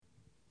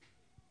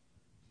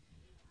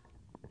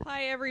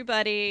Hi,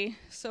 everybody.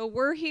 So,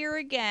 we're here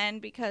again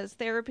because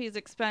therapy is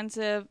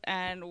expensive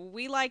and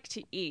we like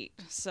to eat.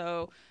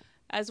 So,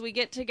 as we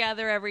get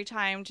together every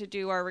time to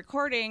do our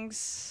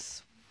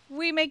recordings,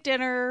 we make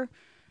dinner,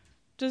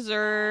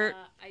 dessert,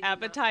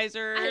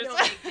 appetizers. I don't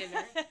make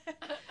dinner.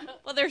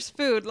 Well, there's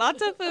food,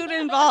 lots of food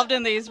involved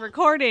in these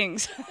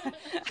recordings.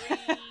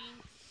 Drinks,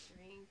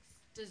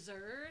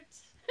 dessert.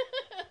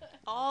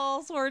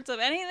 All sorts of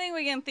anything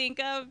we can think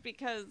of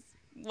because,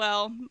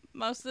 well,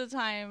 most of the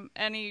time,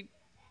 any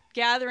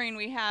gathering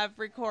we have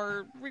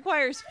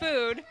requires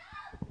food.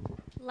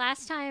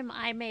 Last time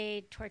I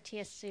made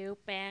tortilla soup,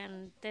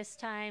 and this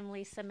time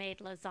Lisa made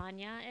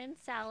lasagna and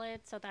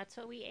salad, so that's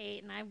what we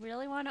ate. And I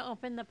really want to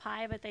open the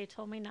pie, but they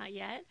told me not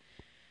yet.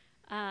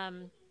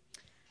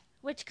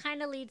 Which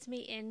kind of leads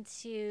me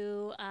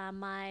into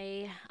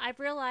I've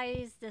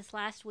realized this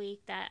last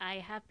week that I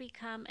have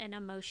become an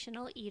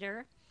emotional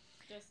eater.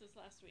 Just this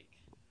last week.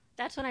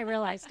 That's when I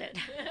realized it.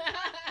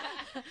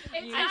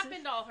 It's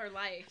happened all her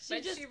life,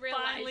 but she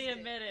realized finally it.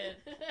 admitted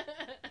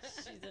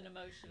she's an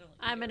emotional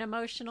eater. I'm an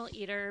emotional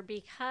eater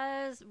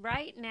because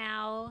right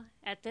now,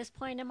 at this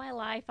point in my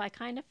life, I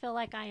kind of feel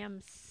like I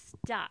am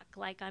stuck,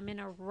 like I'm in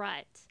a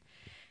rut.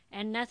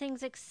 And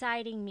nothing's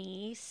exciting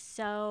me,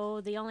 so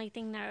the only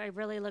thing that I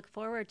really look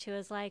forward to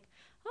is like,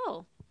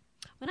 oh,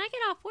 when I get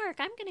off work,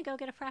 I'm going to go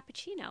get a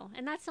Frappuccino.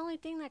 And that's the only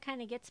thing that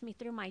kind of gets me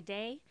through my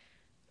day.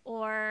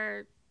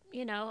 Or,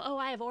 you know, oh,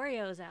 I have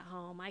Oreos at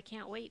home. I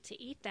can't wait to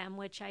eat them,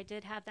 which I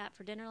did have that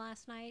for dinner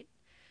last night.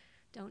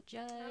 Don't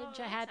judge.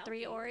 I had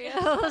 3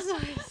 Oreos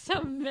with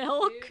some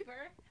milk.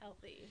 Super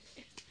healthy.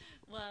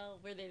 Well,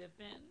 were they the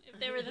thin? If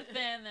they were the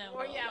thin, then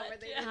Or yeah, were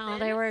they the No,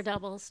 they were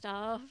double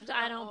stuffed.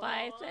 I don't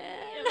buy thin.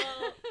 Yeah,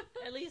 well,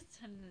 at least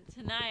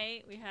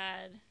tonight we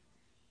had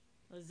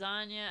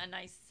lasagna, a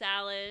nice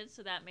salad,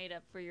 so that made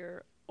up for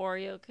your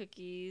Oreo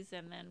cookies,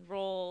 and then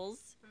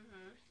rolls.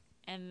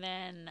 And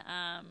then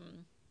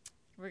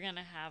we're going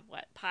to have,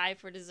 pie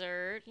for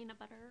dessert. Peanut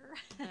butter.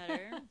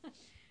 Butter.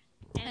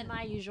 And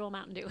my usual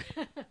Mountain Dew.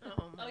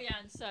 Oh, yeah,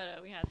 and soda.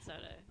 We had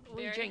soda.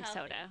 We Very drink healthy.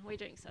 soda. We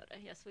drink soda.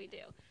 Yes, we do.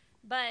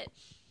 But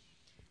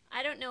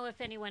I don't know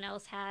if anyone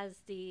else has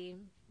the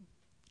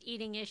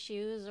eating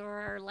issues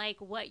or like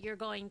what you're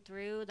going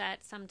through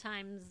that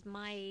sometimes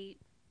might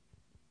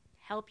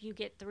help you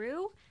get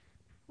through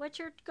what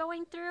you're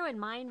going through. And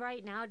mine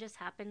right now just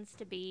happens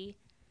to be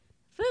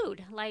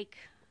food. Like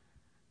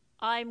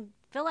I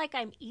feel like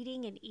I'm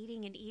eating and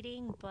eating and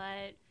eating,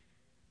 but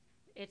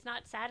it's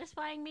not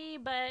satisfying me,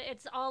 but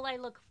it's all I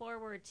look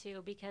forward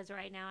to because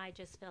right now I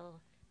just feel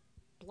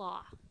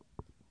blah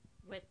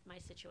with my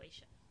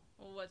situation.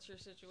 Well, what's your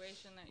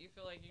situation that you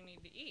feel like you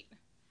need to eat?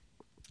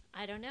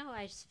 I don't know.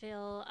 I just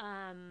feel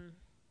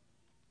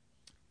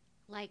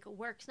like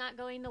work's not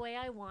going the way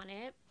I want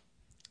it.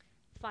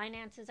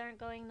 Finances aren't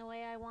going the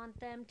way I want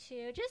them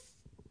to. Just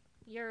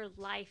your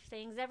life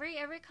things. Every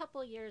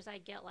couple years I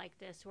get like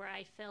this where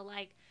I feel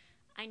like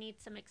I need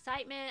some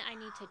excitement. I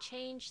need to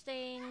change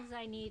things.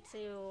 I need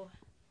to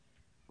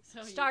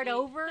start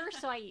over.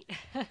 So I eat.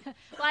 Well,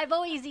 I've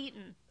always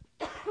eaten.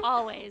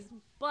 Always.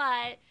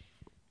 But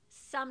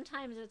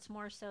sometimes it's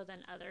more so than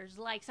others.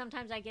 Like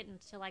sometimes I get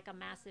into like a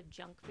massive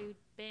junk food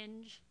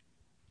binge.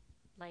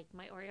 Like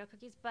my Oreo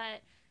cookies.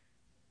 But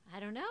I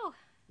don't know.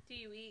 Do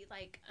you eat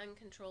like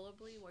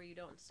uncontrollably where you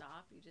don't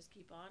stop? You just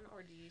keep on,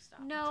 or do you stop?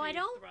 No, I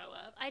don't. Throw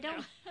up. I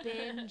don't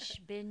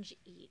binge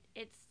eat.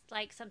 It's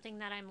like something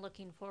that I'm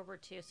looking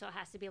forward to. So it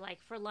has to be like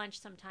for lunch.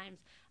 Sometimes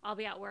I'll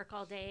be at work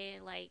all day,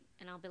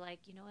 and I'll be like,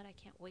 you know what? I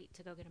can't wait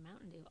to go get a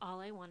Mountain Dew. All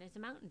I want is a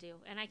Mountain Dew,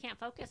 and I can't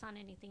focus on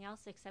anything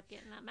else except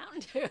getting that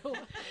Mountain Dew. Oh,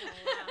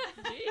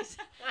 wow. Jeez.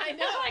 I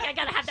know. Like I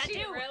gotta have that She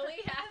too.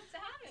 really has to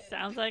have it.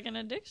 Sounds like an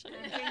addiction.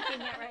 I'm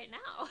drinking it right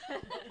now.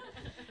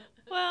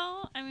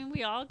 Well, I mean,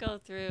 we all go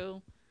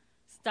through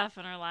stuff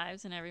in our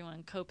lives, and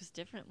everyone copes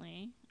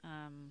differently.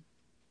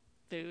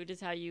 Food is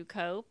how you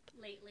cope.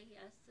 Lately,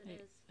 yes, it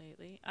is.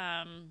 Lately.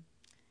 I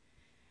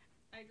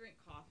drink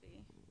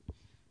coffee.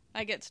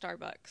 I get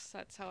Starbucks.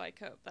 That's how I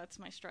cope. That's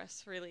my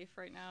stress relief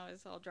right now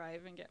is I'll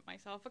drive and get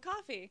myself a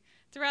coffee.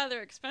 It's a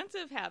rather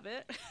expensive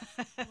habit.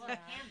 Well, it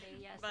can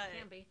be. Yes, But it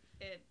can be.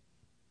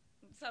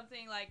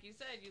 Something like you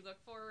said, you look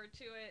forward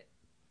to it,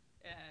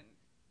 and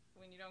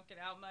when you don't get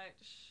out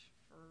much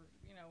for,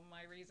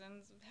 my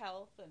reasons of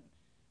health and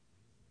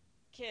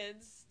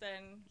kids,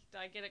 then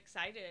I get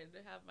excited to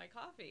have my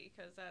coffee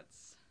because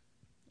that's,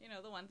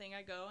 the one thing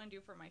I go and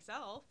do for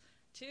myself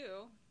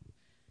too.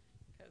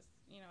 Because,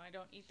 I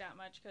don't eat that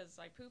much because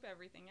I poop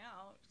everything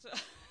out. So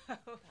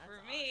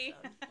for me,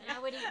 And I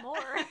would eat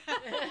more.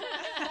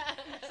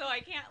 so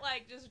I can't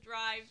just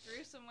drive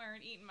through somewhere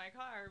and eat in my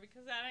car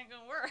because that ain't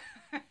gonna work.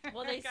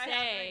 Well, they I have to make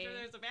say sure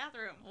there's a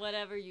bathroom.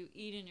 whatever you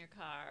eat in your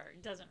car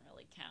doesn't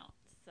really count.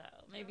 So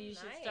maybe you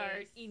should nice.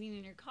 start eating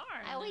in your car. I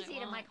and always then it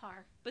eat in my won't.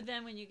 car. But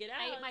then when you get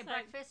out, I eat my it's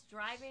like, breakfast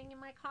driving in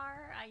my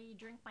car. I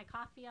drink my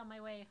coffee on my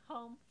way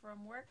home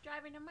from work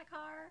driving in my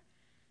car.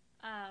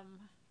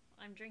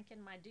 I'm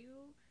drinking my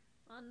dew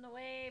on the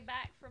way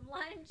back from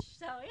lunch.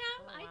 So yeah,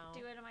 Oh, I wow.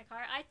 do it in my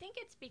car. I think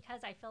it's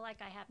because I feel like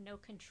I have no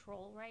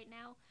control right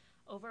now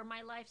over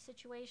my life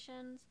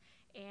situations,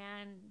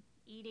 and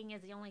eating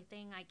is the only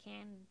thing I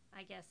can,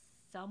 I guess,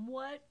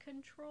 somewhat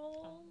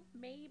control.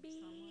 Maybe.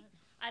 Somewhat.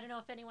 I don't know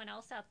if anyone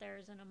else out there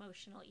is an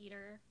emotional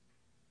eater.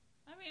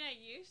 I mean, I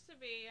used to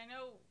be. I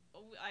know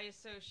I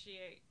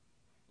associate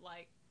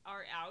like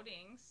our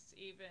outings,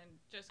 even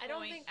just I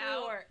don't going think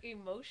out. we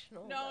were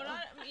emotional. No, though.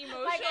 not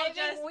emotional. Like, I think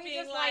just we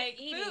being just like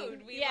eating.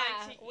 food. We yeah,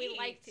 like to we eat.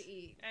 like to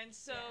eat. And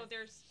so Yes.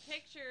 there's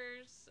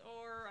pictures,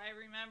 or I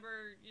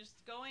remember just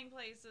going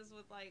places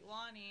with like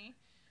Lonnie,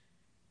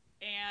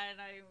 and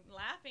I'm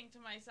laughing to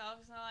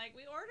myself. So like,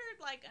 we ordered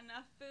like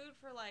enough food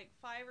for like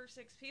 5 or 6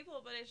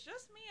 people, but it's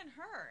just me and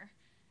her.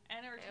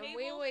 And our And table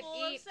we would full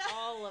eat of stuff.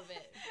 all of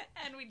it.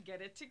 And we'd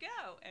get it to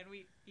go, and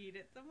we'd eat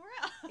it somewhere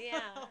else.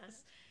 Yeah.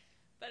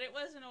 But it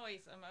wasn't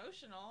always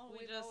emotional.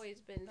 We've just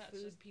always been that's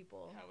food just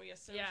people. how we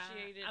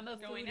associated I'm a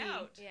going foodie.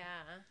 out.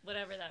 Yeah.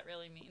 Whatever that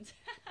really means.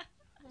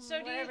 So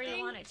do you Whatever you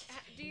think want it.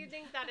 do you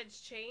think that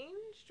it's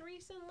changed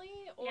recently,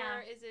 or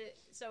Yeah. is it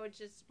so it's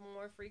just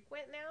more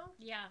frequent now?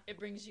 Yeah. It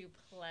brings you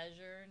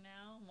pleasure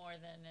now more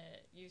than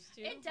it used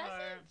to. It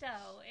doesn't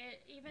though.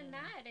 Even Mm.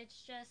 that,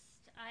 it's just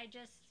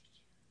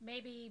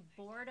maybe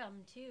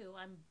boredom too.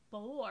 I'm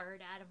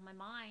bored out of my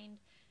mind,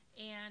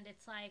 and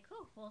it's like,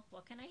 oh well,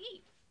 what can I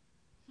eat?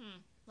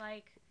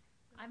 Like,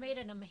 I made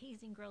an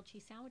amazing grilled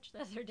cheese sandwich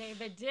the other day,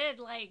 but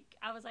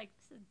I was like,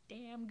 this is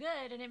damn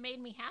good, and it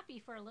made me happy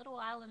for a little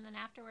while, and then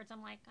afterwards,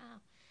 I'm like, oh,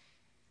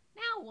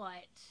 now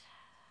what?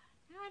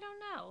 Now I don't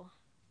know.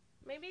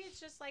 Maybe it's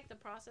just like the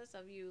process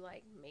of you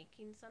like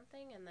making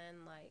something and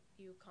then like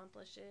you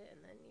accomplish it and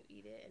then you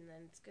eat it and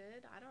then it's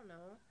good. I don't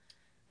know.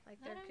 Like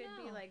I there don't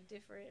could be know. like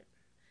different.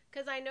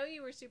 Because I know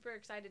you were super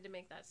excited to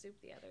make that soup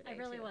the other day. I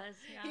really too. was.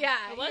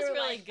 Yeah, It was you were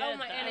really like, good, Oh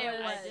my, though. and It it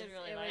was. was. I did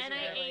really it like was And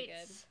I really ate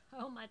good.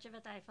 so much of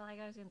it that I felt like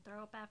I was going to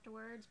throw up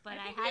afterwards, but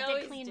I think we had to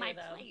always clean do, my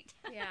though. plate.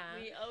 Yeah,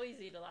 We always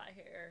eat a lot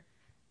here,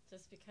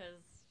 just because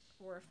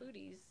we're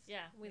foodies.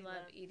 yeah, we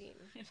love eating.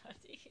 We love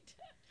to eat.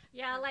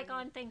 Yeah, like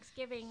on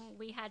Thanksgiving,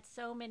 we had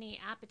so many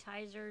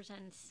appetizers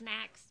and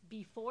snacks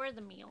before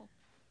the meal.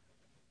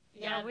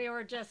 Yeah, we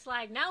were just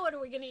like, now what are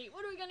we going to eat?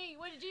 What are we going to eat?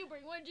 What did you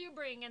bring? What did you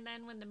bring? And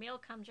then when the meal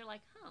comes, you're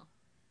like, oh,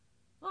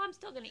 well, I'm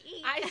still going to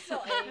eat. I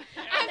still ate.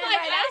 And I'm then like,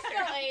 right I after.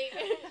 still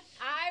ate.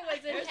 I was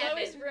in There's heaven.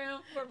 always room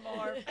for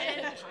more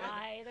And food.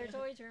 pie. There's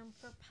always room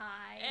for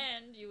pie.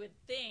 And you would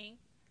think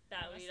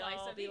that A we'd slice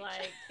all of be each.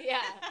 like Yeah,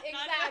 Not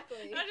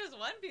exactly. Not just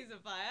one piece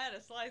of pie. I had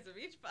a slice of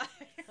each pie.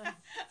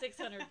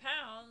 600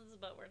 pounds,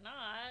 but we're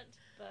not.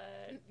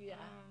 But Yeah.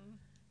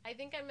 I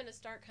think I'm gonna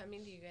start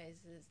coming to you guys'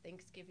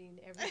 Thanksgiving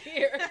every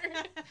year.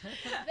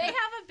 They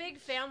have a big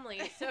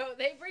family, so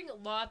they bring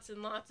lots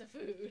and lots of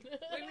food.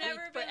 We've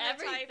never for been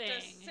the type to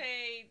everything.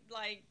 say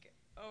like,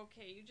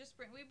 okay, you just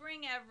bring. We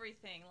bring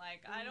everything.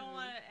 Like, I don't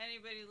want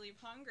anybody to leave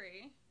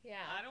hungry. Yeah.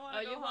 I don't want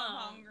Oh, to you go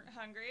home won't.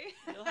 hungry.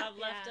 you'll have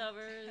Yeah.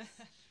 leftovers.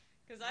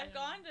 Because I I've know.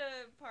 gone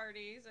to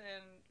parties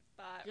and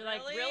thought, You're like,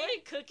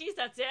 really? Cookies?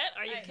 That's it?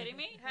 Are you I kidding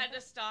me? Had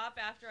to stop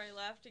after I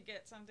left to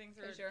get something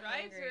through 'Cause a you're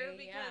drive-through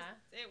hungry, because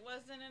yeah. it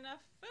wasn't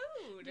enough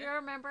food. Do you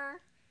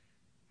remember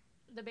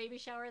the baby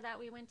shower that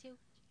we went to?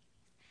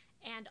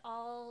 And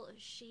all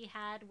she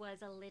had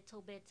was a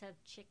little bit of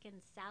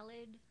chicken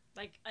salad.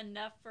 Like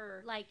enough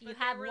for Like, you But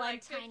there had were, one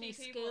like, 50 tiny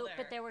people scoop, there.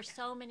 but there were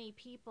so many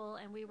people,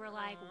 and we were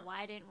like, Aw.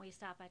 why didn't we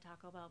stop at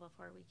Taco Bell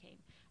before we came?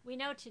 We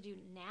know to do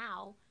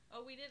now.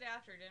 Oh, we did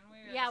after, didn't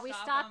we? had Yeah, to we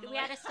stop stopped. on the We way.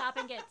 had to stop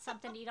and get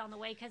something to eat on the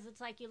way, because it's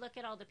like you look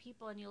at all the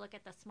people and you look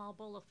at the small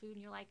bowl of food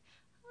and you're like,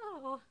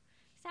 oh,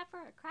 is that for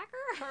a cracker?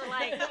 Or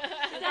like, is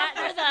that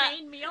for for the the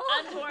main meal?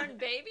 unborn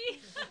baby?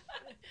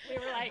 We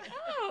were like,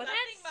 oh, I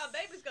think my that's...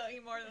 baby's gonna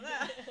eat more than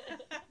that.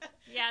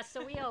 Yeah,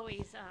 so we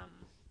always,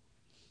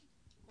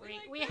 We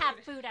like we have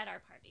food. food at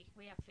our party.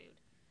 We have food.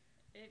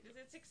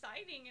 It's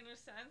exciting in a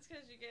sense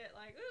because you get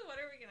like, ooh, what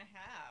are we gonna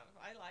have?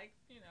 I like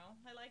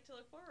to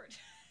look forward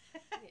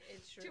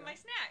It's true. to my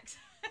snacks.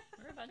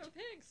 We're a bunch of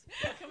pigs.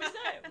 What can we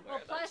say? We're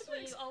Well, a bunch plus of we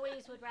pigs.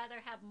 always would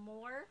rather have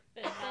more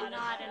Than than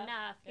not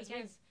enough, Because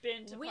because we've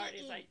been to we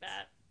parties like eat.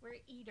 that. we're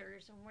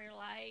eaters and we're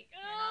like,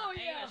 And oh I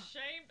ain't yeah.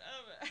 ashamed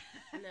of it.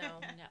 No.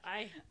 No,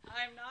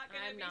 I'm not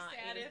gonna I'm be not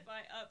sad either. if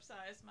I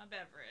upsize my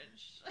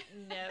beverage.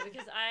 No,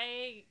 because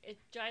it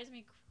drives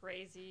me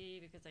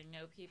crazy because I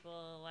know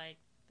people like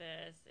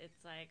this.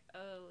 It's like,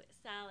 oh,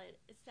 salad,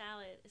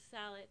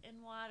 and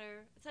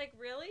water. It's like,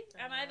 really?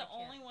 Oh, Am I I the can't.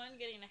 only one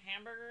getting a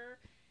hamburger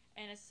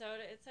and a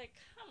soda? It's like,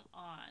 come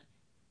on.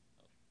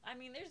 I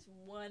mean, there's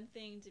one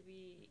thing to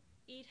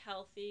eat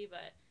healthy,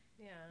 but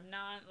Yeah.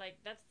 not like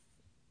that's.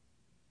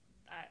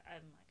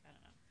 I'm like, I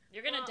don't know.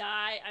 You're gonna Well-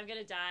 die. I'm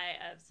gonna die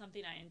of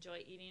something I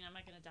enjoy eating. I'm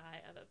not gonna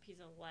die of a piece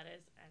of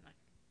lettuce and a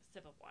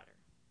sip of water.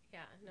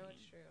 Yeah. No,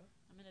 it's true.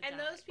 I'm gonna And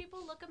die. those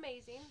people look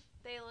amazing.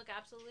 They look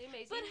absolutely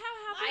amazing. But how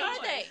I happy do-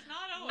 are they?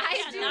 Not always. I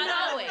Yeah, do not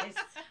not always. always.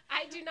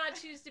 I do not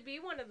not choose to be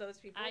one of those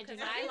people I do because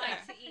not I like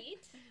either. to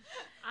eat.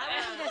 I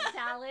would eat a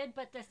salad,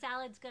 but the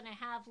salad's gonna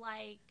have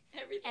like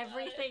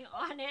everything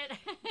on it,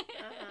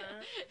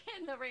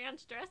 and the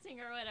ranch dressing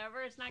or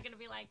whatever. It's not gonna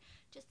be like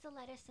just the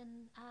lettuce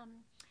and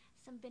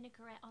some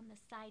vinaigrette on the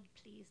side,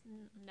 please.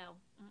 No,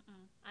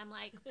 I'm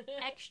like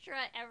extra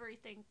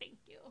everything. Thank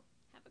you.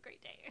 Have a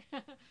great day.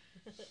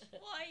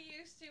 Well,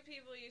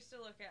 people used to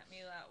look at me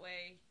that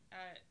way,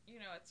 at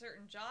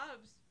certain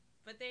jobs,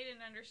 but they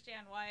didn't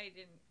understand why I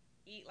didn't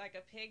eat like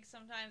a pig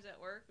sometimes at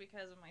work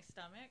because of my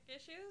stomach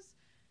issues.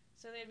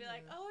 So they'd be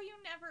like, "Oh, you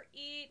never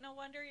eat. No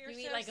wonder you're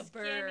You so eat like a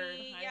skinny. bird."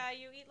 Yeah,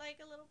 you eat like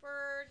a little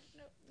bird.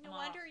 No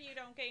wonder you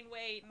don't gain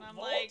weight." And I'm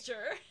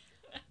Vulture.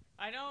 like,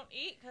 I don't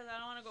eat because I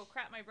don't want to go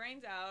crap my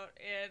brains out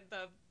in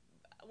the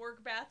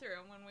work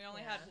bathroom when we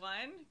only had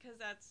one, because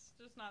that's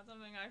just not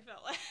something I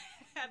felt like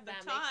at the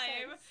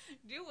time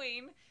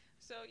doing.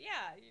 So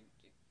yeah,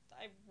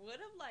 I would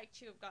have liked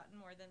to have gotten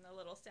more than the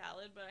little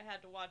salad, but I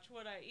had to watch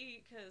what I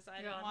eat because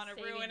I didn't want to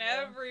ruin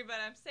but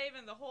I'm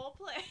saving the whole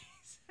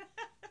place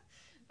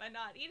by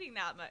not eating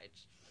that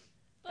much.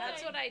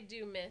 That's what I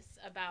do miss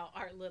about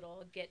our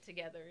little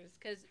get-togethers,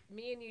 because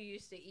me and you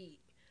used to eat.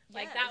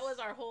 Like, that was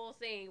our whole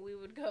thing. We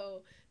would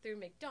go through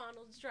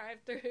McDonald's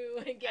drive-thru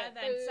and get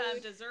then food.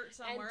 some dessert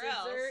somewhere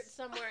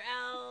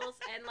else.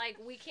 And, like,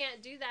 we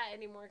can't do that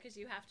anymore because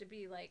you have to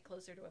be, like,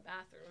 closer to a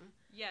bathroom.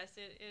 Yes,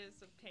 it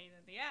is a pain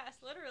in the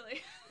ass, literally.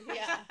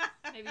 Yeah.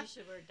 Maybe you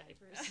should wear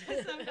diapers.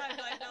 Sometimes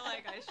I feel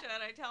like I should.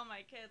 I tell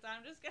my kids,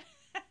 I'm just going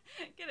to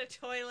get a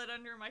toilet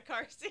under my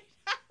car seat.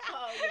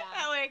 Oh, yeah.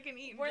 That way I can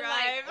eat and We're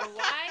drive. like,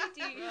 why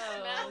do you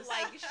smell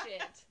like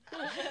shit?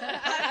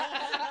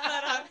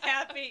 But I'm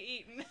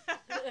happy eating.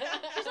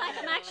 She's like,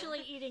 I'm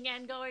actually eating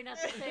and going at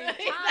the same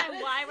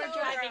time while we're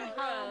driving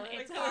home.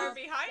 The It's car called,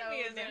 behind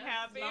me isn't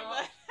happy,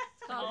 but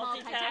it's called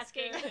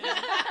multitasking.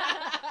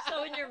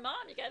 So when you're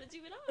mom, you got to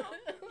do it all.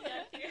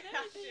 you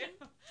have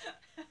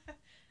to.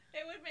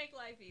 It would make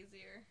life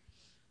easier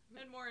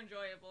and more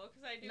enjoyable,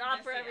 because I do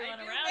Not miss for it. everyone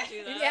I do around miss-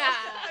 you, though. Yeah,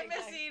 I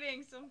miss exactly. eating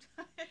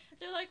sometimes.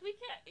 They're like, we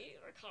can't eat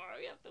in our car.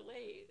 We have to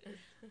wait.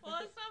 Well,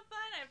 it's not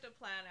fun. I have to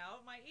plan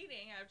out my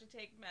eating. I have to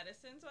take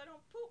medicine so I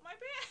don't poop my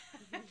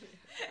pants.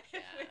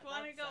 If we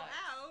want to that go sucks.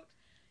 out,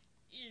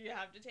 you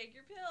have to take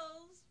your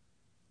pills,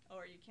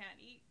 or you can't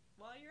eat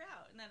while you're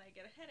out, and then I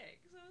get a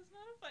headache. So it's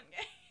not a fun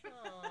game.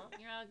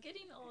 Aw.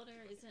 Getting older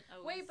isn't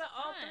always Wait, but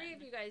all fun. three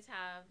of you guys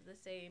had the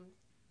same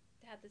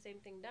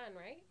thing done,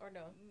 right? Or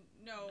no?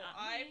 No, Not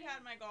I've me.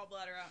 had my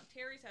gallbladder out.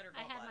 Terry's had her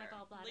I gallbladder. had my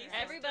gallbladder Lisa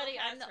out. Everybody,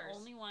 still I'm has the hers.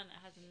 only one that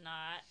has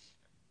not,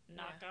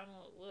 knock on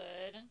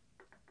wood.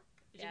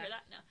 Did you Yeah. hear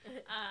that? No.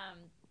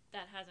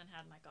 That hasn't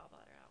had my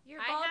gallbladder out.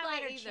 Your I haven't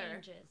gallbladder either,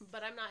 changes.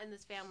 but I'm not in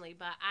this family.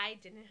 But I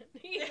didn't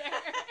either.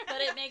 But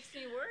it makes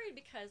me worried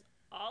because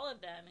all of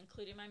them,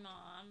 including my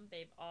mom,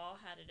 they've all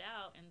had it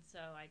out, and so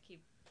I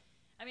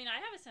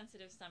have a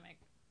sensitive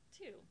stomach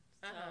too.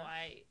 So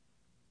I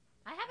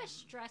have a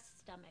stressed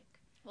stomach.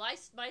 Well,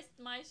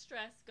 my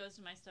stress goes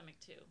to my stomach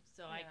too,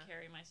 so I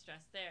carry my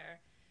stress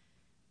there.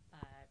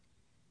 But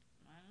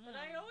I don't know. But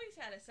I always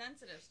had a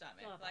sensitive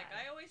stomach. So have Like,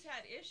 I. I always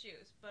had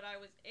issues, but I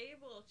was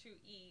able to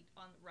eat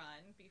on the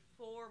run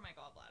before my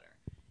gallbladder.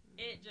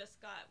 It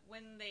just got,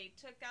 when they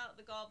took out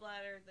the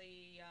gallbladder,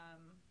 the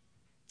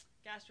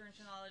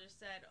gastroenterologist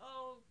said,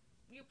 "Oh,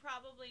 you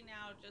probably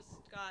now just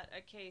got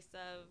a case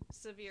of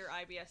severe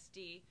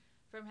IBS-D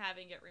from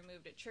having it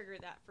removed. It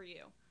triggered that for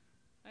you."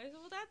 I said,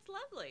 "Well, that's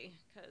lovely,"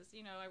 because,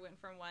 I went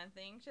from one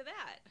thing to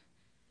that.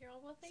 You're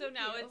all, well, thank So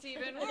now you. it's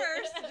even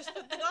worse. Just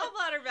put the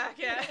gallbladder back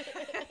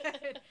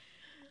in.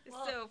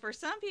 Well- So for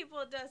some people,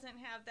 it doesn't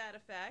have that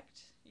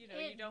effect. You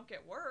don't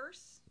get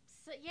worse.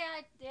 So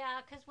yeah,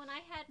 because when I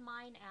had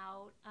mine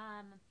out,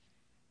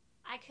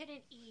 I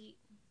couldn't eat.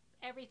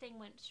 Everything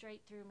went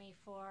straight through me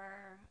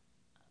for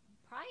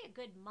probably a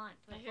good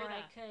month I hear before I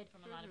that could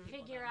from a lot of people.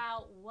 figure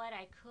out what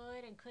I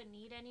could and couldn't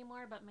eat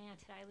anymore. But man,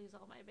 did I lose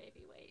all my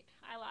baby weight.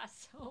 I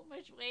lost so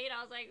much weight.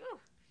 I was like, ooh,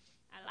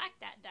 I like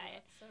that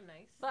diet. That's so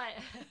nice. But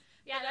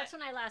yeah, But that's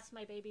when I lost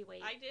my baby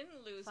weight. I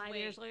didn't lose 5 weight.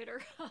 years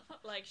later.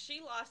 Like,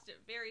 she lost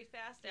it very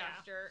fast Yeah.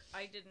 after.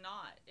 I did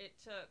not. It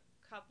took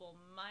a couple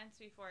months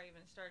before I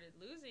even started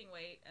losing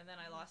weight, and then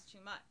I lost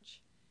too much.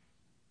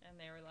 And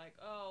they were like,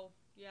 "Oh,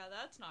 yeah,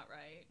 that's not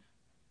right."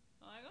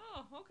 I'm like,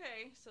 "Oh,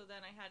 okay." So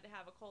then I had to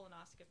have a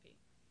colonoscopy.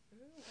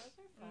 Those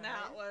are fun. And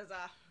that was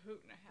a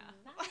hoot and a half.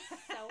 That is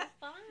so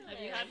fun. Have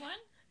you had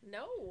one?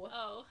 No.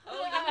 Oh.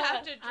 Oh, you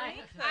have to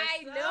drink this.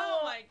 I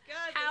know Oh, my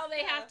God. how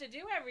they have to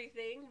do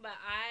everything, but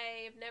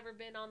I've never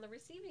been on the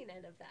receiving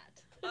end of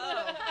that.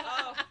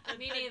 Oh.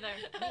 Me neither.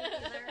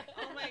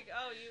 Oh, my God.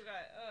 Oh, you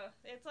got,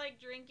 it's like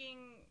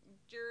drinking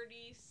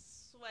dirty,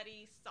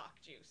 sweaty sock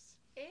juice.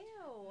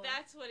 Ew.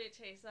 That's what it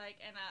tastes like.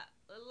 And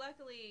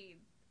luckily,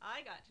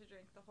 I got to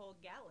drink the whole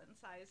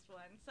gallon-sized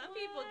one. Some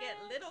people get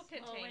little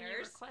Well, when you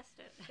containers. request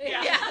it.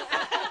 Yeah. Yeah.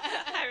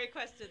 I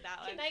requested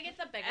that one. Can I get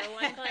the bigger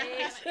one,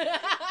 please?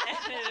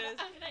 It is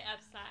Can I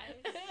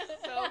upsize?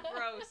 so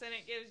gross, and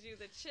it gives you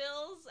the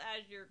chills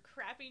as you're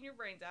crapping your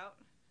brains out.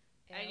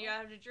 And you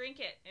have to drink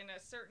it in a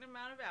certain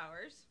amount of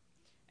hours.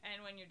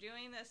 And when you're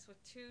doing this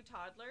with 2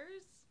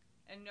 toddlers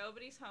and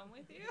nobody's home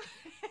with you,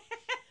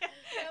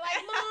 they're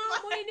like,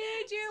 Mom, we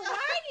need you.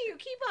 Why do you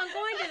keep on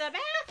going to the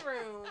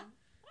bathroom?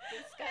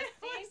 Disgusting.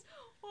 It was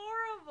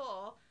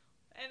horrible.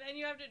 And then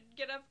you have to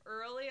get up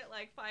early at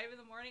like 5 in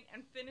the morning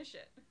and finish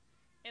it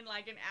in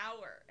like an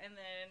hour, and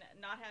then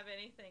not have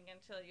anything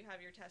until you have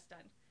your test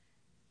done.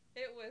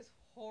 It was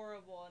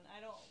horrible, and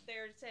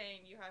they're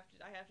saying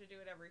I have to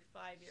do it every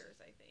 5 years,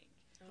 I think.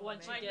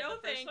 Once you Like, get no,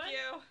 the first thank one?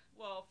 you.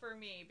 Well, for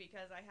me,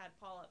 because I had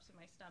polyps in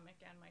my stomach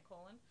and my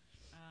colon.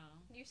 Oh.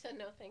 You said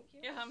no, thank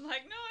you. Yeah, I'm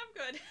like, no, I'm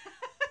good.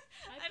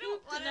 I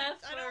pooped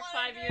enough for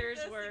 5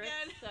 years worth,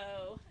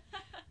 so.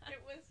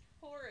 It was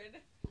horrid.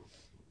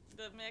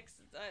 The mix,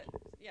 I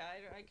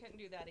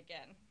couldn't do that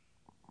again.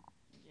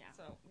 Yeah.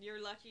 So you're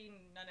lucky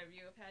none of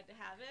you have had to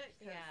have it.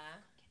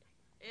 Yeah.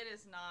 It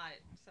is not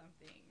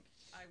something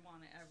I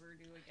want to ever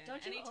do again.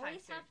 Don't you anytime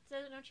always soon. have to?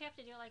 Don't you have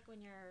to do it like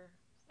when you're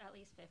at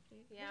least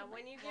 50? Yeah,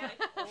 when you Well, get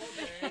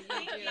older,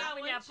 you do. Yeah,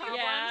 when you have once you,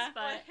 problems,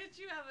 but once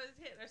you have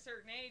hit a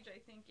certain age, I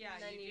think,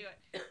 Then you do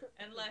it.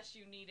 Unless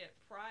you need it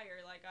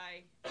prior. Like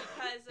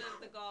because of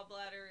the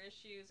gallbladder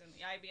issues and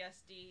the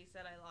IBS-D, he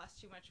said I lost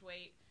too much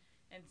weight.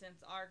 And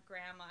since our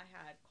grandma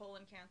had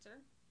colon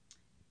cancer,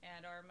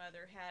 and our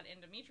mother had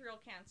endometrial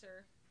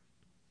cancer,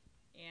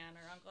 and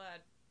our uncle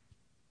had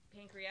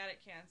pancreatic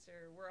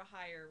cancer, we're a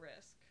higher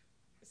risk.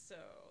 So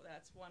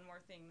that's one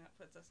more thing that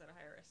puts us at a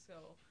higher risk.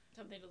 So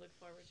Something to look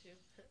forward to.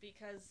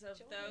 because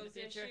of Joy. those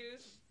In the future.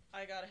 issues,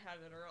 I gotta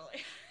have it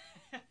early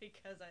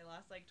because I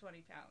lost like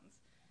 20 pounds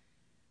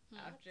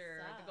after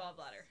the sucks.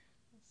 gallbladder.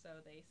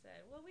 So they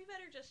said, well, we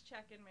better just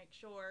check and make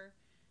sure.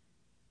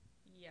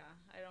 Yeah,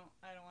 I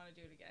don't want to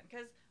do it again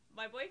because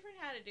my boyfriend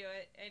had to do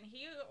it, and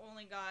he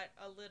only got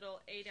a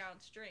little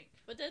 8-ounce drink.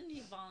 But didn't he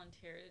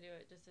volunteer to do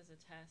it just as a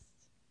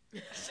test?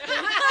 He's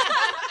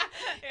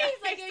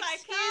like, "I'll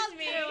excuse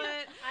me, do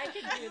it." I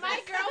could do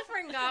my this.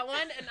 girlfriend got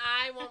one, and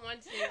I want one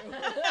too.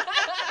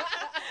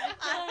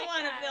 I don't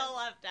want to feel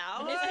left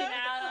out. Missing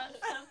out on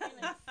something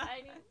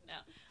exciting?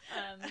 No.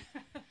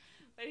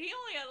 But he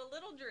only had a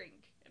little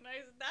drink. And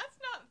I said, that's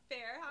not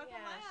fair. How come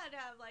I Yeah. had to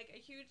have like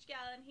a huge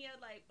gallon? He had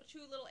like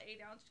 2 little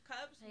 8-ounce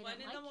cups, They one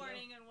didn't in the like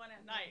morning and one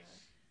at night.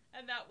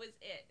 And that was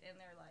it. And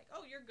they're like,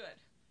 oh, you're good.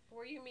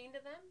 Were you mean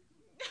to them?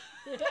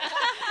 They're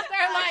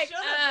They're like,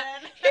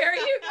 here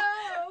you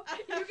go.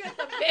 You get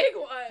the big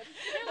one.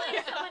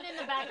 Like someone in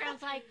the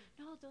background's like,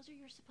 no, those are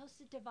you're supposed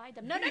to divide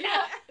them. No. No.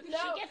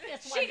 She gets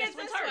this one. She gets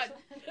one's this hers.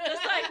 one.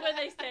 Just like when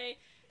they say,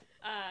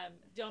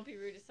 don't be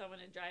rude to someone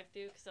in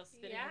drive-thru because they'll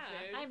spit in your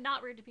food. I'm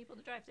not rude to people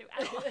to drive through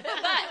at all.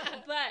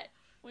 But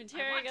when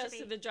Terry want to goes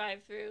to be. the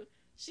drive-thru,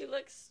 she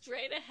looks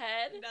straight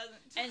ahead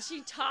Doesn't. and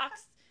she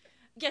talks.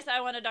 Yes, I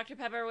want a Dr.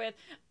 Pepper with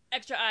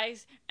extra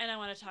ice, and I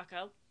want a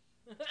taco.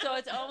 So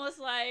it's almost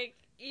like,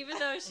 even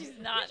though she's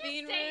not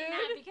being saying that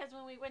rude, because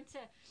when we went to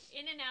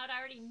In-N-Out, I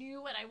already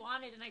knew what I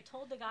wanted, and I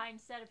told the guy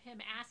instead of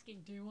him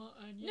asking, "Do you want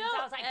onions?" No,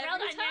 I was like,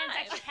 "Grilled every onions,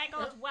 time. extra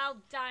pickles, well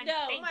done, No.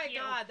 thank Oh my you."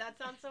 God, that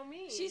sounds so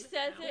mean. she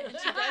says it and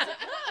she doesn't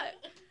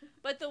look.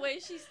 But the way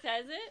she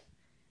says it,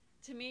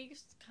 to me,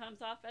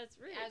 comes off as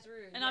rude. As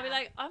rude. And I'll be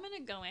like, I'm going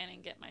to go in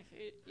and get my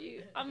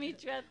food. I'll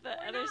meet you at the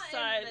we're other not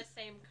side. in the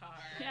same car.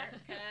 Yeah.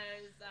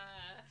 Because,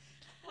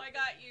 Well, I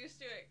got used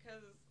to it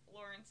because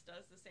Lawrence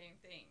does the same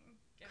thing.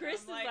 And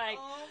Chris I'm is like,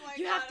 oh my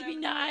you God, have to be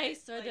I'm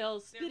nice or like, they'll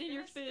they're spit in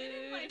your gonna Spit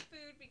in my food.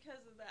 food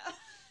because of that.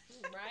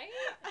 right?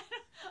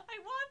 I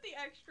want the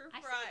extra I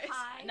say fries.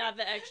 hi. Not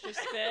the extra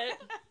spit.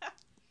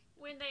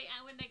 When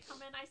they come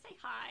in, I say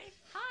hi.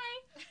 Hi.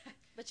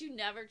 But you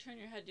never turn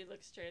your head. You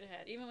look straight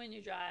ahead. Even when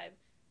you drive,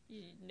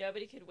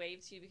 nobody could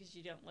wave to you because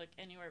you don't look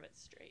anywhere but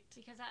straight.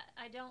 Because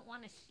I don't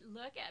want to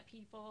look at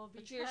people.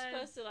 But Because you're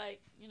supposed to,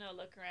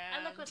 look around.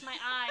 I look with my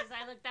eyes.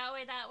 I look that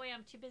way.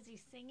 I'm too busy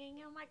singing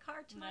in my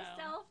car to No.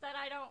 myself that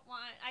I don't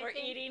want. Or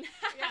eating.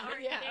 Yeah, or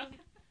Yeah. eating.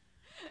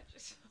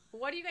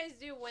 What do you guys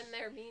do when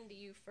they're mean to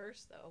you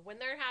first, though? When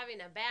they're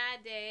having a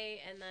bad day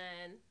and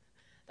then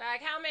they're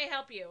like, how may I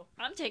help you?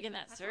 I'm taking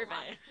that That's a lot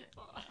survey. of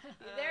people.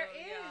 There Oh,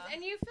 is. yeah.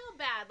 And you feel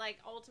bad. Like,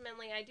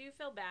 ultimately, I do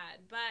feel bad.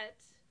 But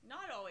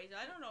Not always.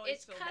 I don't always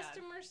it's feel bad.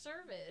 customer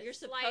service. You're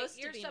supposed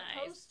to you're be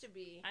supposed nice. to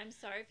be. I'm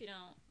sorry if you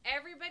don't.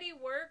 Everybody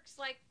works,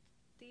 like,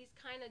 these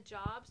kind of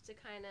jobs to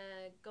kind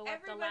of go up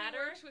the Everybody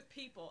ladder. works with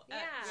people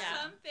Yeah. at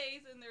Yeah. some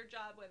phase in their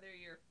job, whether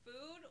you're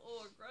food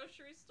or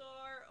grocery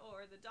store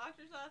or the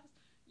doctor's office.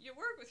 You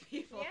work with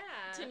people.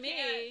 Yeah. To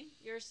me,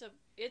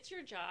 it's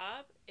your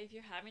job. If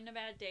you're having a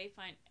bad day,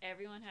 fine.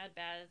 Everyone has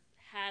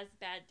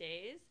bad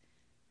days,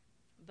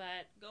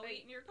 but Go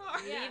eat in your car.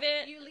 Yeah. leave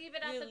it. You leave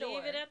it at you the door.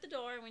 leave it at the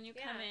door. When you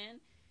come Yeah.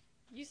 in,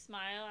 you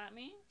smile at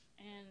me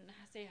and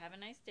say, "Have a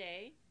nice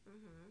day."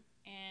 Mm-hmm.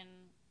 And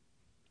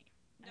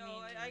No,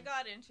 I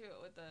got into it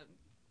with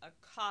a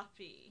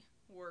coffee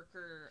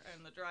worker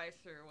in the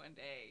drive-thru one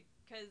day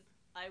because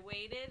I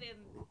waited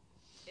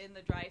in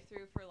the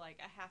drive-thru for like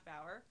a half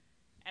hour,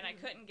 and I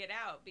couldn't get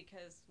out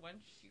because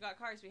once you got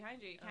cars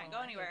behind you, you can't go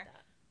anywhere.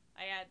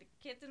 I had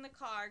kids in the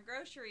car,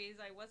 groceries.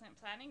 I wasn't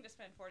planning to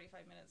spend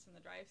 45 minutes in the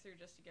drive-thru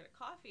just to get a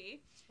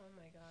coffee. Oh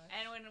my gosh.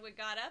 And when we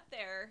got up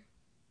there,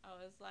 I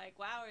was like,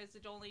 wow, is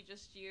it only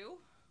just you?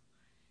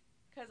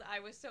 Because I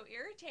was so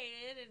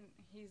irritated, and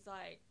he's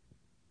like,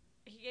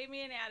 he gave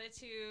me an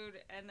attitude,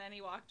 and then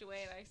he walked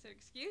away, and I said,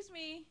 excuse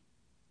me,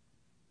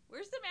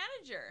 where's the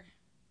manager?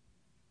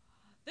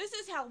 This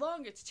is how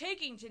long it's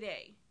taking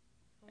today.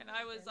 And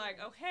I was like,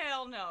 oh,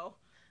 hell no.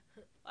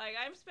 Like,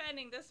 I'm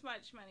spending this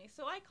much money.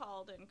 So I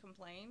called and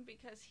complained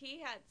because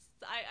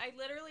I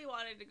literally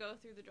wanted to go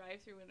through the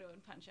drive-thru window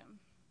and punch him.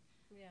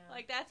 Yeah.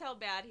 Like, that's how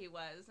bad he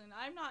was. And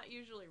I'm not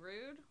usually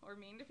rude or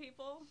mean to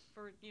people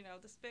for,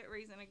 the spit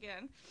reason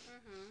again.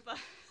 Mm-hmm. But,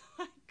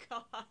 my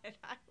God,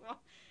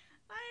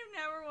 I've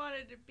never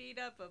wanted to beat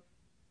up a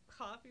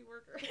coffee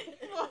worker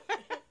anymore.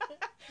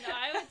 No,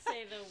 I would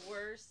say the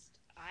worst,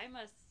 I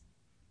must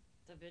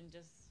have been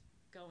just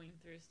going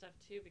through stuff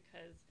too,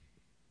 because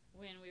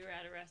when we were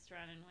at a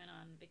restaurant and went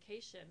on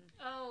vacation,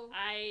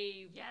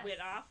 I went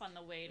off on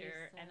the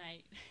waiter, and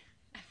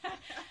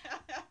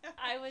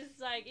I was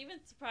like even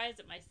surprised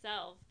at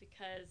myself,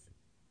 because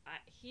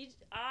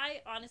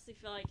I honestly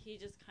feel like he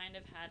just kind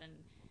of had an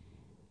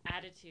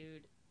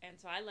attitude, and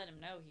so I let him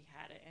know he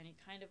had it, and he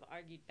kind of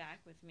argued back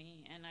with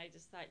me, and I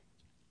just thought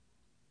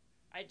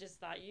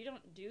you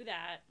don't do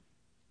that.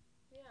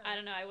 Yeah. I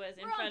don't know. I was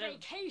in front of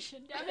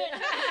vacation, damn it.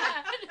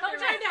 We're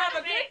trying to have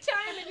a good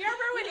time, and you're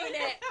ruining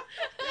it.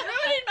 You're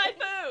ruining my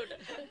food.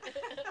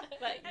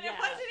 But and it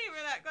wasn't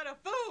even that good of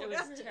food. It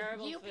was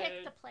terrible. You food.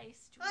 picked the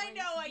place, Joyce. I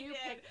know I you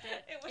did. Picked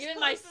it. It was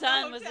even my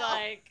son was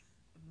like,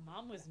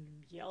 Mom was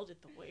yelled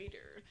at the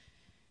waiter.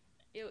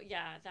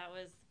 That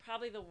was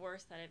probably the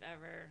worst that I've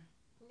ever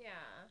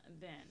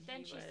been.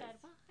 Then she said,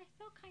 well, I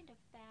feel kind of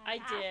bad I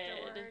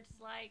afterwards.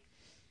 Like,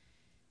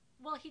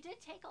 well, he did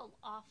take an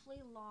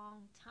awfully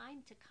long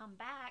time to come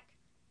back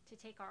to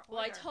take our order. Well,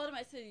 I told him,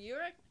 I said,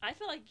 I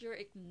feel like you're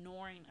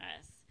ignoring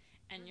us,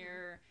 and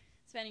you're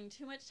spending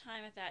too much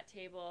time at that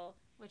table.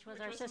 Which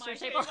was our sister's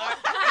table.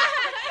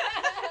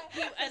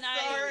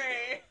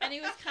 And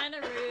he was kind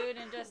of rude,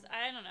 and just,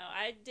 I don't know.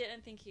 I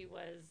didn't think he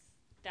was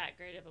that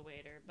great of a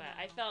waiter, but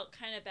I felt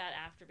kind of bad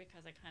after,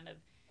 because I kind of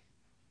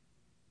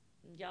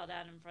yelled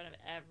at him in front of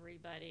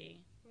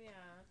everybody. Yeah.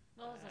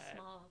 Well, it was a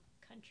small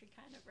country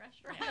kind of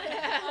restaurant.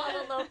 All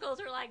the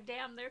locals are like,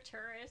 damn, they're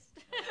tourists.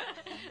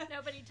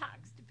 Nobody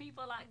talks to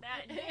people like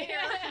that in here.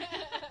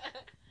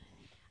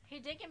 He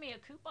did give me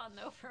a coupon,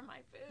 though, for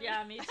my food.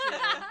 Yeah, me too.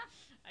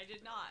 I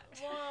did not.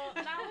 Well,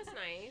 that was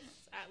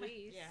nice, at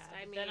least. Yeah.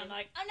 I mean, then I'm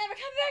like, I'm never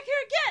coming back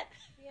here again.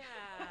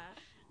 Yeah.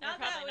 Not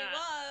that we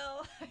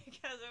will,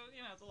 because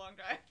it's a long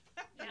drive.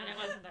 And it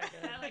wasn't that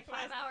good. Like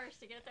 5 hours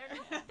to get there.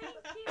 No, thank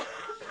you.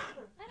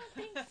 I don't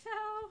think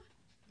so.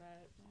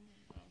 But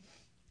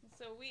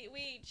so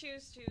we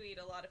choose to eat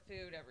a lot of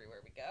food everywhere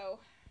we go.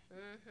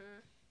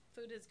 Mm-hmm.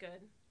 Food is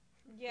good.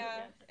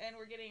 Yeah, and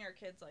we're getting our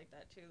kids like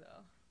that too,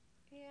 though.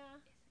 Yeah.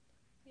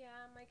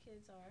 Yeah, my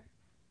kids are.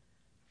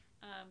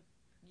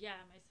 Yeah,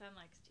 my son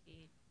likes to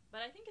eat.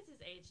 But I think it's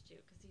his age,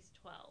 too, because he's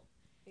 12.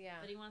 Yeah.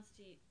 But he wants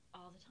to eat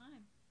all the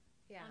time.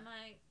 Yeah. I'm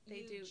like,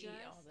 they do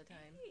eat all the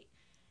time.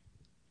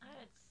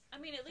 I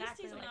mean, at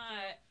least he's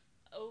not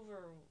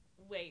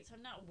overweight, so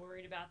I'm not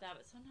worried about that.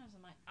 But sometimes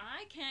I'm like,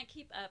 I can't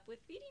keep up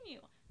with feeding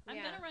you. I'm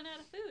going to run out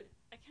of food.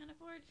 I can't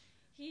afford.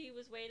 He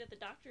was weighed at the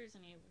doctor's,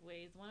 and he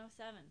weighs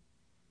 107.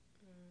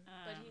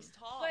 But he's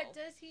tall. But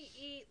does he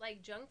eat,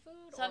 like, junk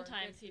food?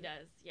 Sometimes he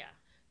does, yeah.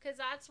 Because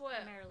that's what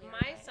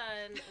my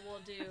son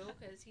will do,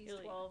 because he's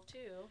 12,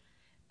 too.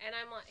 And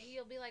I'm like,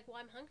 he'll be like, well,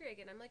 I'm hungry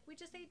again. I'm like, we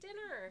just ate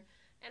dinner.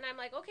 And I'm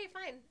like, okay,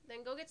 fine.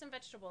 Then go get some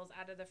vegetables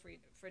out of the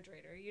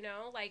refrigerator,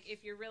 Like,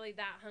 if you're really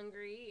that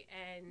hungry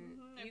and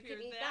you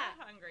can eat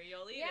that. Hungry,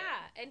 you'll eat it.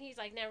 Yeah. And he's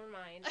like, never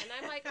mind. And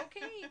I'm like,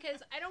 okay,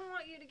 because I don't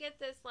want you to get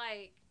this,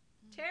 like,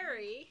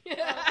 Terry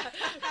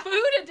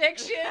food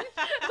addiction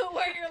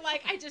where you're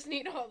like, I just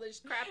need all this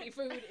crappy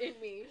food in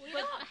me. We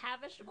don't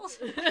have vegetables.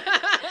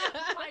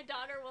 My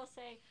daughter will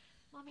say,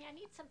 Mommy, I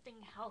need something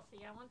healthy.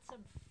 I want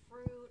some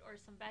fruit or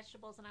some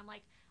vegetables. And I'm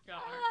like,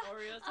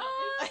 Oreos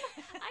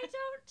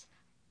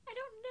I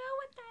don't know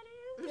what that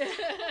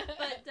is.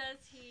 But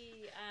does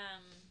he,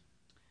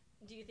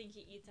 do you think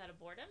he eats out of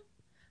boredom?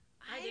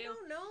 I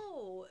don't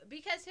know.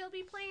 Because he'll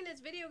be playing his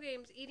video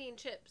games eating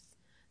chips.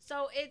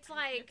 So it's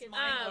like, it's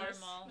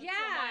normal. Yeah.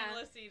 It's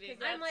mindless eating.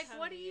 I'm like,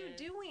 what are you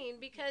doing?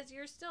 Because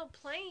you're still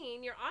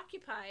playing, you're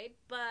occupied,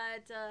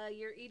 but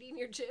you're eating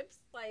your chips.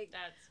 Like,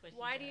 that's what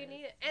why do you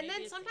need it? And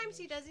then sometimes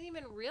he doesn't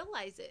even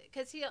realize it,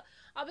 because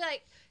I'll be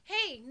like,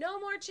 hey, no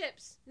more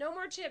chips, no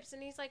more chips.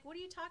 And he's like, what are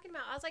you talking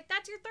about? I was like,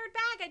 that's your third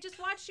bag. I just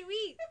watched you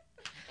eat.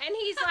 And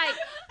he's like,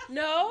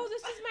 no,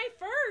 this is my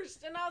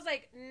first. And I was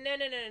like,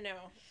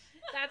 no.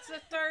 That's the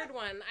third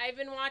one. I've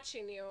been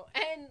watching you.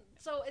 And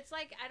so it's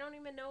like, I don't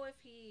even know if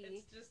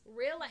he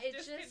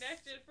realizes. It's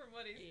disconnected from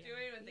what he's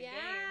doing with the games.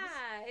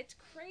 Yeah, it's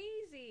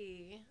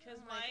crazy. Because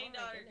my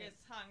daughter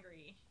gets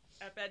hungry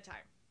at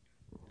bedtime.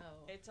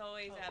 It's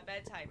always at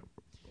bedtime.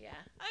 Yeah.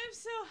 I'm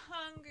so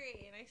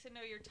hungry. And I said,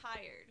 no, you're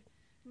tired.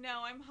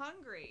 No, I'm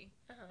hungry.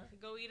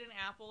 Go eat an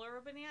apple or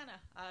a banana.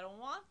 I don't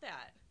want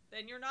that.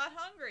 Then you're not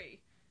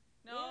hungry.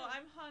 No, Yeah.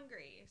 I'm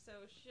hungry. So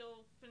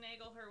she'll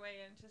finagle her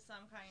way into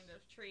some kind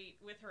of treat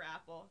with her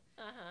apple.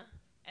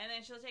 And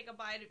then she'll take a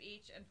bite of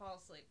each and fall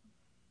asleep.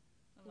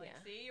 I'm like,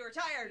 Yeah. see, you were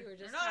tired. You were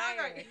just You're not tired.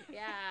 hungry.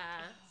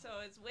 Yeah. So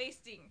it's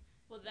wasting.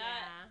 Well,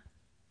 that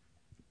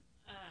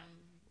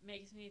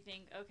makes me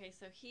think, okay,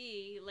 so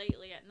he,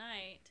 lately at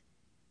night,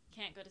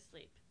 can't go to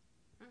sleep.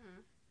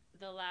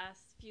 The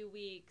last few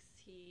weeks,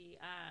 he'll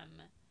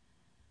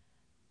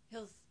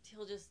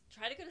just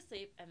try to go to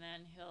sleep, and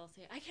then he'll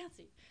say, I can't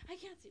sleep, I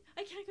can't sleep,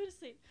 I can't go to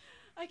sleep,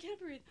 I can't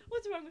breathe,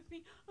 what's wrong with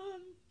me?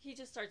 He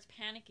just starts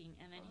panicking,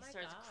 and then he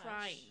starts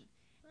crying,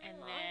 and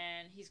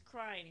then he's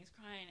crying,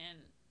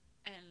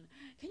 and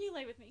can you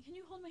lay with me? Can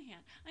you hold my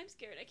hand? I'm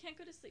scared, I can't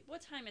go to sleep.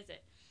 What time is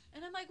it?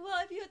 And I'm like, well,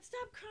 if you had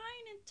stopped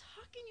crying and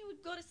talking, you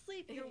would go to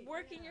sleep. You're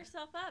working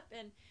yourself up,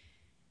 and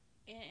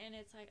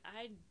it's like,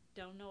 I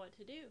don't know what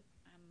to do.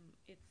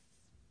 I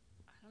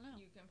don't know.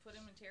 You can put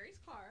him in Terry's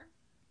car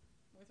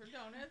with her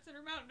donuts and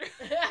her Mountain Dew.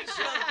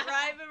 She'll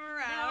drive him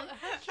around. No,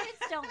 her kids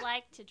don't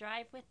like to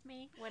drive with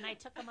me. When I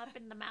took them up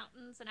in the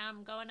mountains and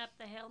I'm going up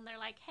the hill, and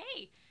they're like,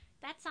 hey,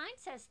 that sign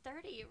says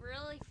 30. It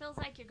really feels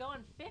like you're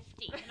going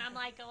 50. And I'm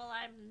like, well,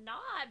 I'm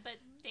not,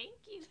 but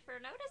thank you for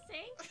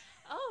noticing.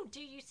 Oh, do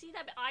you see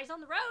that? Eyes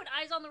on the road,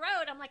 eyes on the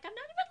road. I'm like, I'm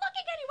not even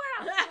looking anywhere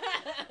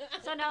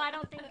else. So, no, I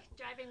don't think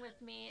driving with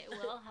me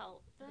will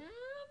help them.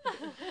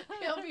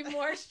 He'll be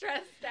more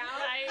stressed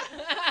out. Right?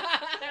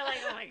 They're like,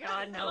 oh, my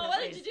God, no. Oh, what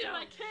did please you do to don't.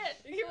 my kid?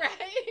 You're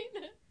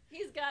right.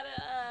 He's got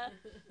to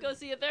go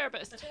see a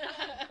therapist.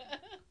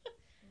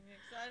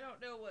 I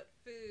don't know what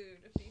food,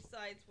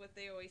 besides what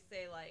they always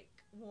say, like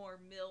warm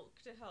milk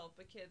to help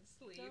a kid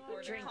sleep Who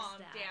or to drinks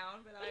calm that?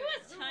 down. But Who who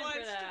has time for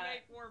wants to that?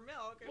 make warm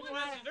milk? Who Who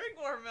wants to wants- drink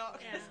warm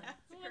milk? Yeah.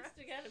 Who wants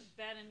to get out of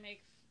bed and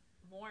make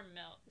warm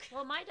milk?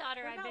 Well, my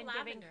daughter, What I've been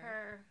about giving lavender?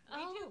 her.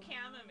 We do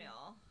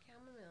chamomile,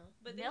 Chamomile.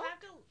 but they Milk?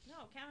 have to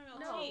chamomile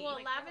No, tea. well,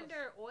 like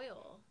lavender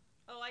oil.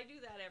 gross. Oh, I do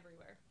that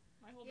everywhere.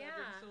 My whole Yeah.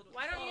 bedroom's filled with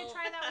Why don't you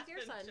try that with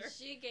your son? lavender.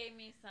 She gave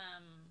me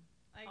some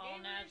I all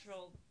gave her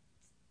natural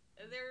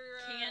They're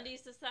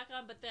candies to suck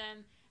on, but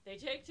then they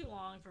take too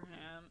long for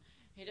him.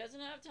 He doesn't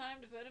have time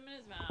to put them in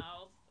his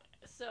mouth,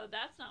 so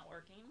that's not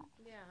working.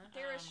 Yeah.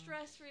 They're a Um,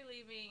 stress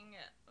relieving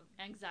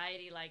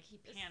Anxiety, like he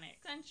panics.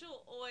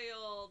 essential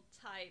oil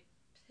type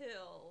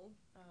pill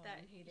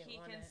that he he didn't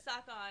want can it.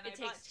 suck on. It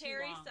I bought takes too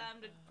Terry long.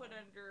 some to put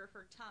under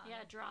her tongue.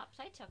 Yeah, drops.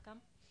 I took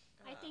them.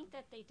 I Um, think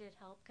that they did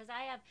help because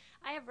I have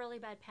really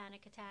bad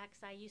panic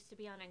attacks. I used to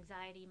be on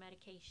anxiety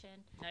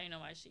medication, Now you know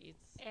why she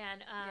eats.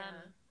 and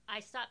Yeah. I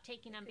stopped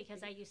taking them Could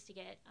because be. I used to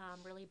get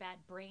really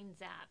bad brain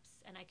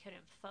zaps and I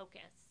couldn't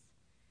focus.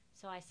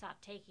 So I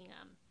stopped taking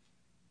them.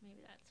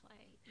 Maybe that's why.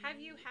 I Have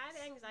you eat. had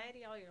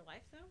anxiety all your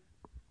life, though?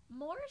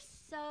 More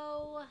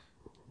so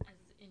As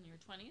in your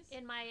 20s?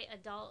 in my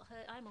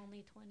adulthood? I'm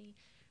only 20.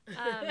 Okay,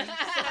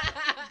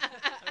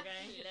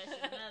 you guys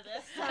should know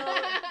this.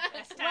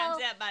 That's times Well-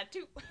 that by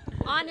 2.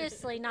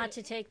 Honestly, not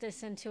to take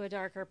this into a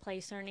darker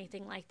place or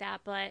anything like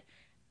that, but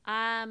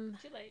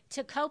Too late.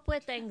 to cope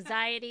with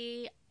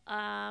anxiety,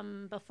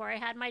 before I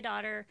had my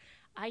daughter,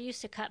 I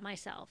used to cut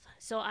myself.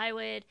 So I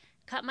would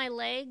cut my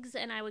legs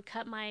and I would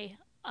cut my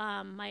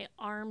my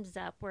arms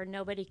up where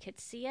nobody could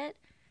see it,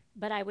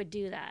 but I would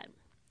do that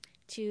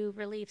to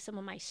relieve some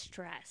of my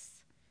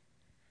stress.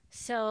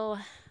 So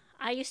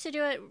I used to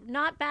do it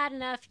not bad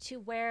enough to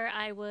where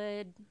I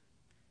would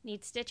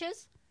need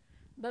stitches,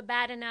 but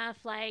bad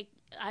enough like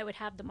I would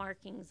have the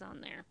markings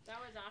on there. That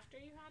was after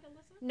you had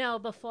Alyssa? No,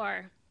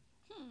 before.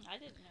 I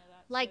didn't know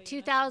that. Like so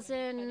you must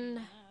have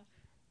been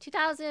 2000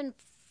 cutting enough.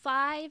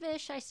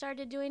 2005-ish I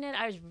started doing it.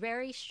 I was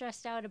very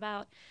stressed out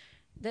about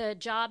the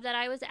job that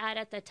I was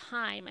at the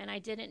time, and I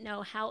didn't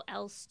know how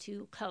else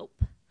to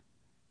cope.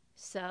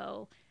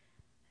 So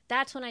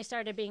that's when I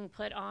started being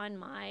put on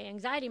my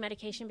anxiety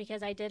medication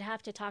because I did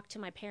have to talk to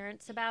my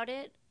parents about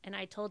it, and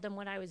I told them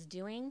what I was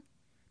doing.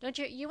 Don't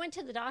you went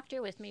to the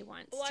doctor with me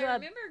once? Well, to I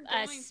remember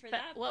going for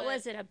that. What but-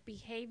 was it? A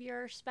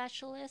behavior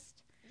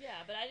specialist? Yeah,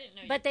 but I didn't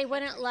know. But you they cut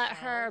wouldn't let yourself.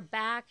 her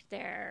back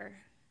there.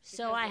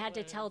 So Because I it had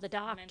to tell the was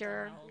mental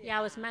doctor. health. Yeah,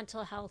 it was Yeah.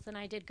 mental health, and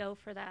I did go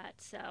for that.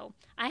 So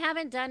I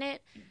haven't done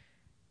it.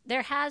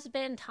 There has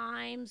been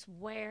times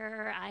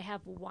where I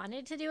have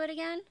wanted to do it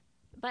again,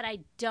 but I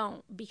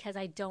don't because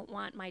I don't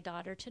want my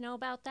daughter to know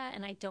about that,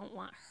 and I don't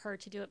want her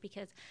to do it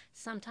because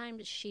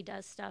sometimes she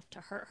does stuff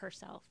to hurt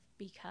herself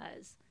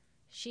because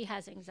she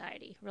has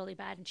anxiety really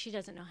bad, and she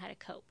doesn't know how to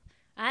cope.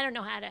 I don't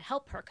know how to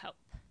help her cope.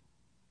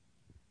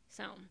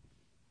 So...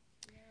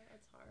 Yeah,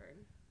 that's hard.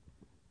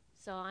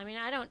 So, I mean,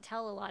 I don't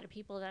tell a lot of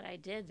people that I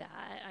did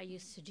that. I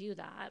used to do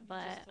that,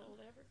 but Just told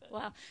everybody.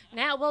 well,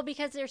 now,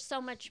 because there's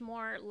so much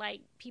more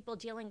like people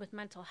dealing with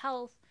mental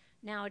health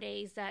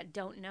nowadays that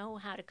don't know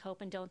how to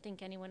cope and don't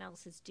think anyone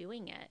else is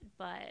doing it.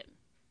 But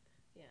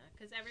Yeah,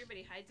 because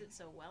everybody hides it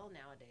so well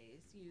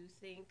nowadays. You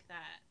think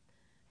that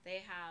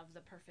they have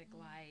the perfect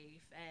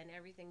life and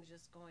everything's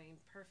just going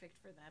perfect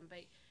for them,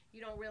 but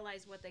you don't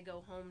realize what they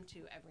go home to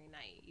every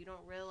night. You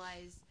don't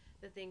realize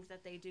the things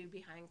that they do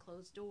behind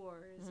closed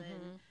doors.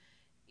 And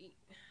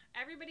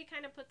everybody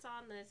kind of puts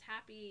on this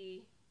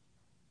happy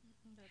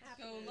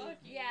Go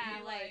lucky.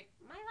 Yeah, like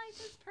my life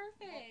is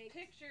perfect. Well,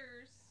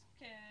 pictures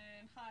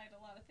can hide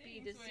a lot of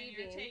things Be when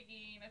you're deceiving.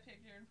 taking a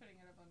picture and putting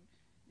it up on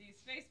these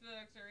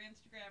Facebooks or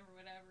Instagram or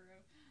whatever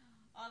of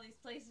all these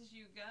places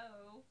you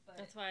go. But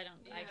That's why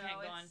I can't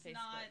go on it's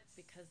Facebook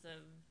because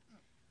of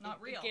not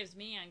it, real. It gives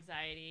me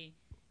anxiety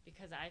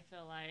because I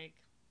feel like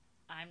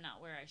I'm not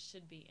where I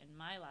should be in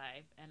my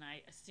life, and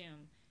I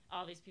assume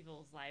all these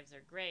people's lives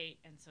are great,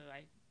 and so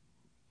I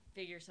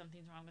figure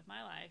something's wrong with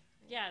my life.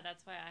 Yeah,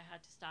 that's why I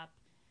had to stop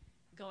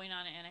going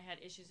on it, and I had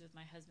issues with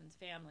my husband's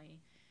family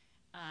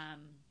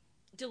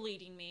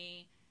deleting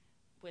me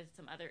with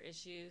some other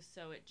issues,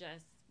 so it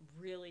just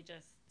really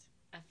just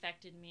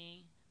affected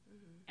me,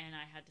 and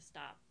I had to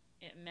stop.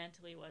 It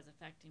mentally was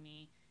affecting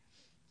me,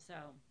 so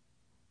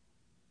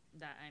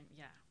that I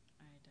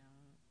don't.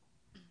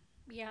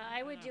 Yeah,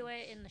 I would do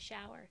it in the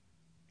shower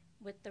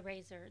with the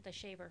razor, the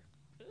shaver.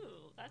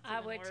 Ooh, that's I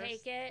even would worse.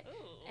 take it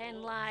Ooh.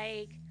 and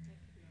like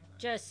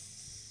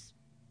just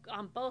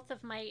on both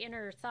of my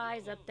inner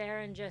thighs up there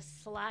and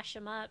just slash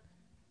them up,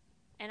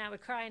 and I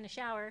would cry in the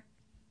shower,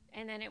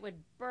 and then it would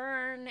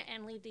burn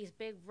and leave these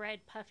big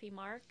red puffy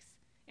marks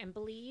and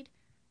bleed,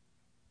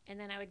 and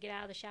then I would get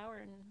out of the shower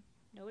and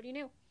nobody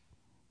knew.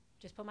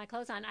 Just put my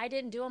clothes on. I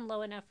didn't do them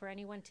low enough for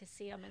anyone to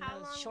see them in How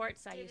those long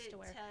shorts I did used to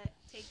wear.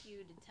 take you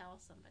to tell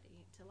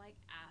somebody, to like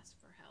ask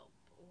for help,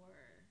 or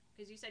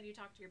because you said you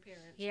talked to your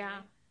parents? Yeah.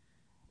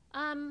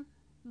 Right?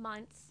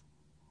 Months.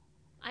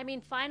 I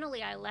mean,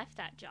 finally I left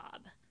that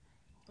job.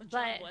 What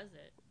But- job was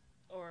it,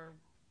 or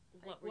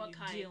what were what you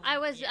kind? doing? I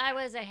was Yeah. I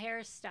was a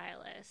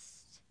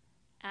hairstylist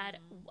at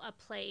a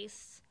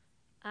place,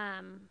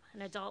 an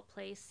adult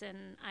place,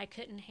 and I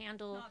couldn't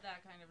handle. Not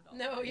that kind of adult.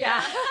 No, Yeah.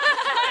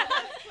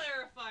 Let's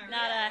clarify.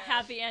 Not right a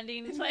happy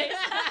ending place.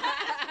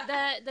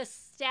 the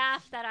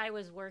staff that I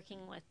was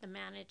working with, the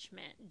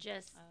management,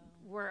 just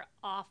were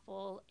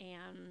awful,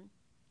 and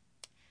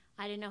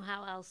I didn't know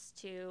how else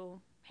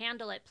to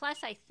handle it. Plus,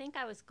 I think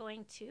I was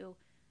going to.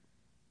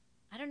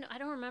 I don't know. I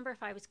don't remember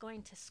if I was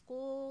going to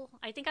school.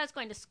 I think I was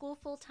going to school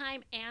full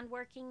time and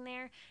working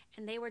there,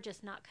 and they were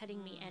just not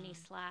cutting me any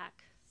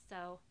slack.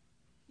 So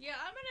Yeah,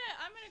 I'm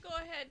gonna go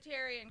ahead,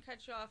 Terry, and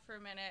cut you off for a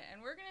minute,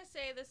 and we're gonna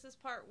say this is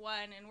part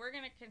 1, and we're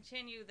gonna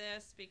continue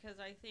this because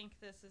I think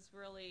this is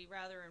really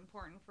rather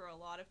important for a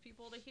lot of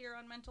people to hear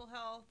on mental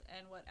health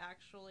and what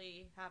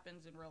actually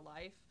happens in real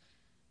life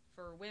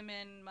for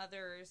women,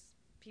 mothers,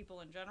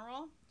 people in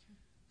general.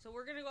 So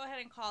we're gonna go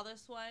ahead and call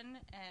this one,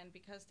 and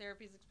because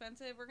therapy is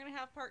expensive, we're gonna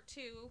have part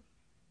 2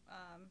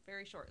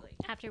 very shortly.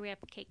 after we have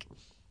cake.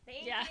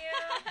 Thank Yeah.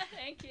 you.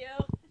 Thank you.